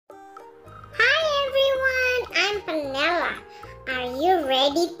Pinella, are you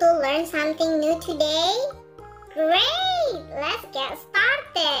ready to learn something new today? Great! Let's get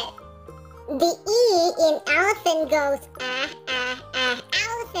started. The E in elephant goes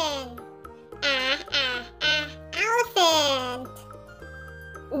elephant. Elephant.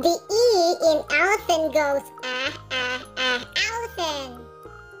 The E in elephant goes elephant.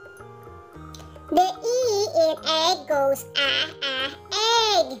 The E in egg goes egg.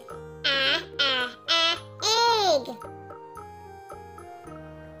 Egg.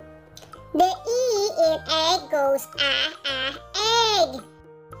 The E in egg goes egg.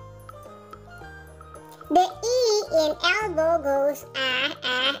 The E in elbow goes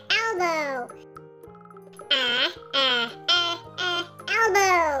elbow.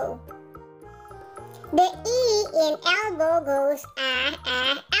 Elbow. The E in elbow goes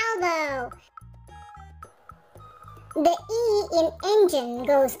elbow. The E in engine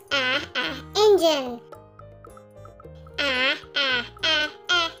goes engine.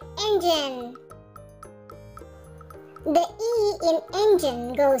 Engine. The E in engine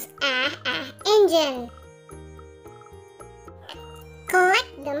goes engine.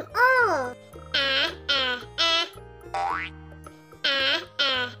 Collect them all.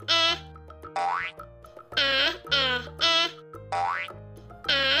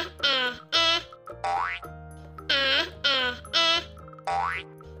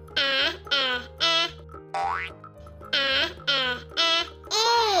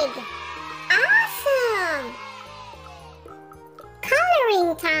 Egg. Awesome!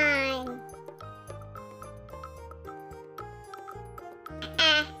 Coloring time.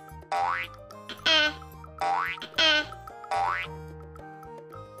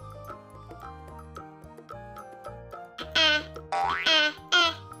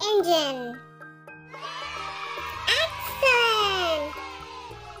 Engine. Excellent!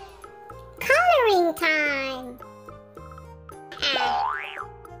 Coloring time.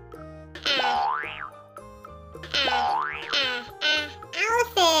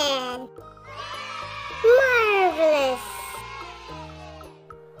 Elephant. Marvelous.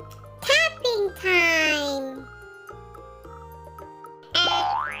 Tapping time.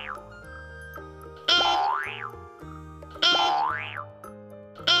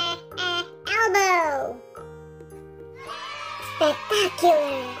 Elbow.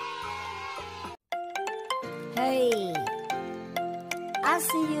 Spectacular. Hey, I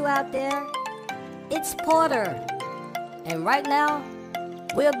see you out there. It's Porter. And right now,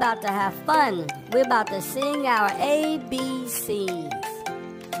 we're about to have fun. We're about to sing our ABCs.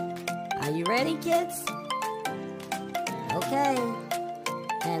 Are you ready, kids? Okay.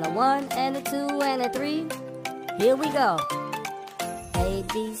 And a 1, and a 2, and a 3. Here we go. A,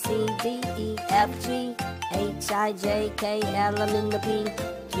 B, C, D, E, F, G, H, I, J, K, L, M, N, P,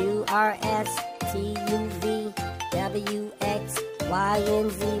 Q, R, S, T, U, V, W, X, Y,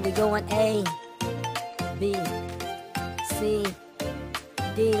 and Z. We're going A, B, C,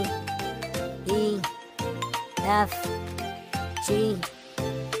 D, E, F, G,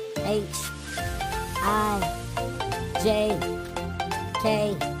 H, I, J,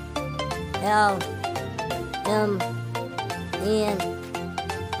 K, L, M, N,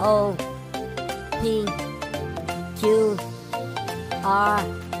 O, P, Q, R,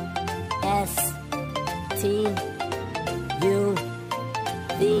 S, T, U,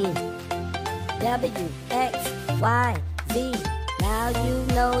 V, W, X, Y, Z. Now you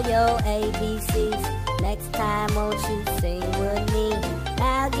know your ABCs. Next time won't you sing with me?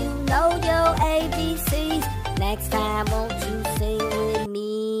 Now you know your ABCs. Next time won't you sing with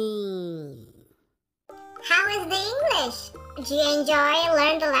me? How is the English? Did you enjoy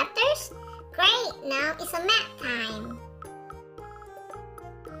learn the letters? Great, now it's a math time.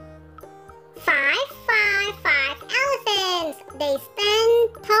 5 elephants. They stand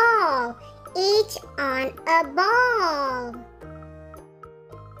tall, each on a ball.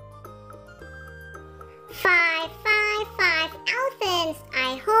 5 elephants. I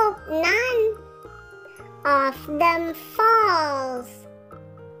hope none of them falls.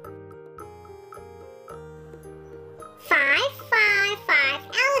 5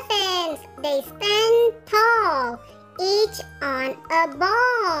 elephants. They stand tall, each on a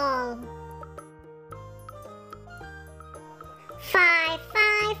ball. 5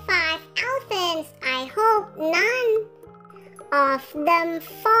 elephants. I hope none of them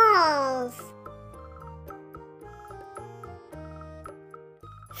falls.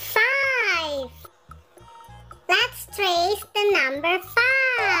 5. Let's trace the number 5.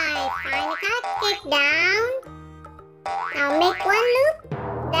 Find cut, kick down. Now make one loop.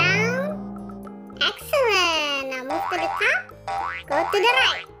 Down. Excellent. Now move to the top. Go to the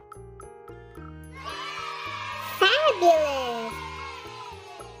right. Fabulous!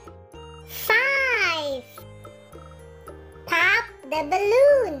 5. Pop the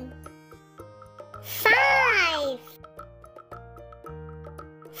balloon. 5.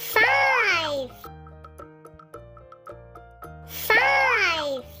 5.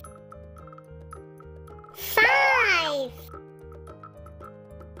 5. 5.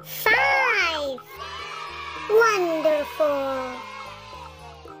 5. Wonderful.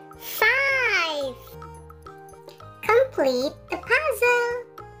 5. Complete the puzzle.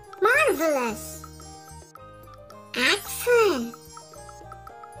 Marvelous. Excellent.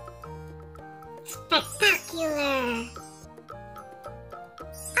 Spectacular.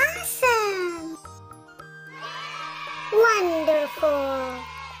 Awesome. Wonderful.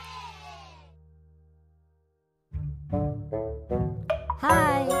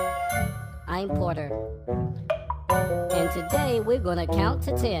 Hi, I'm Porter. And today we're gonna count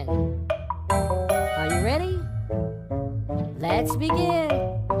to 10. Are you ready? Let's begin.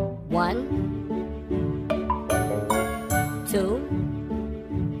 1, 2,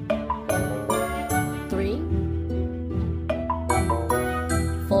 3,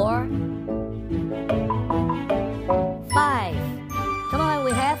 4, 5. Come on,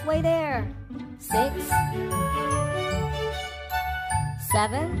 we're halfway there. 6,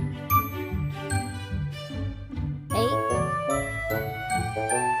 7, 8,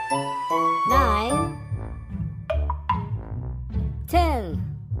 9, 10.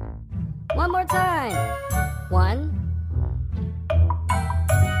 One more time. 1,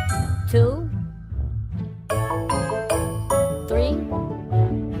 2, 3,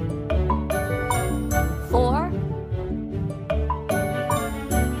 4,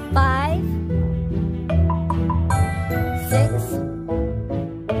 5, 6,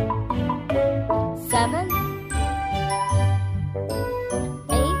 7,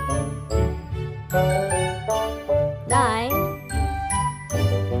 8, 9,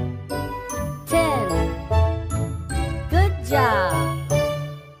 10. Good job.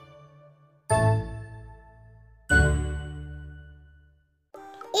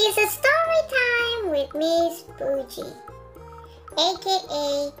 It's a story time with Miss Pooji,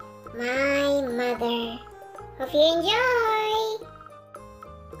 aka my mother. Hope you enjoy.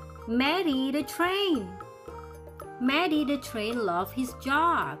 Matty the train. Matty the train loved his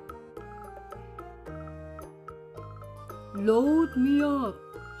job. Load me up,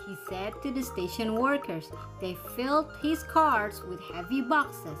 he said to the station workers. They filled his cars with heavy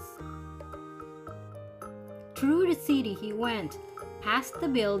boxes. Through the city he went, past the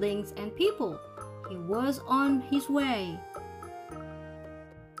buildings and people. He was on his way.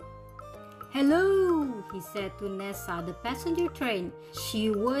 Hello, he said to Nessa, the passenger train. She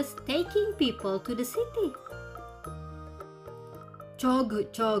was taking people to the city.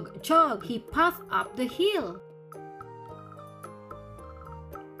 Chug, chug, chug, he puffed up the hill.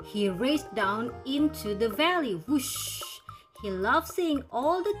 He raced down into the valley. Whoosh! He loved seeing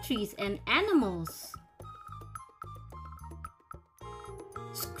all the trees and animals.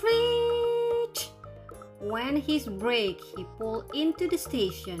 Screech! When his brake, he pulled into the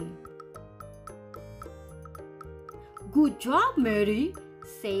station. Good job, Mary,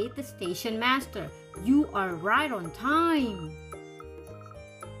 said the station master. You are right on time.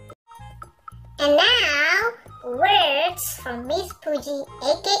 And now, words from Miss Pooji,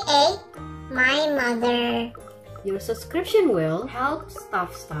 aka my mother. Your subscription will help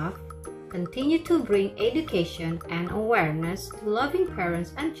Stuff continue to bring education and awareness to loving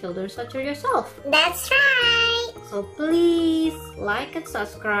parents and children such as yourself. That's right. So please like and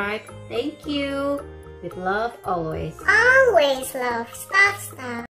subscribe. Thank you. With love always. Always love Stuff.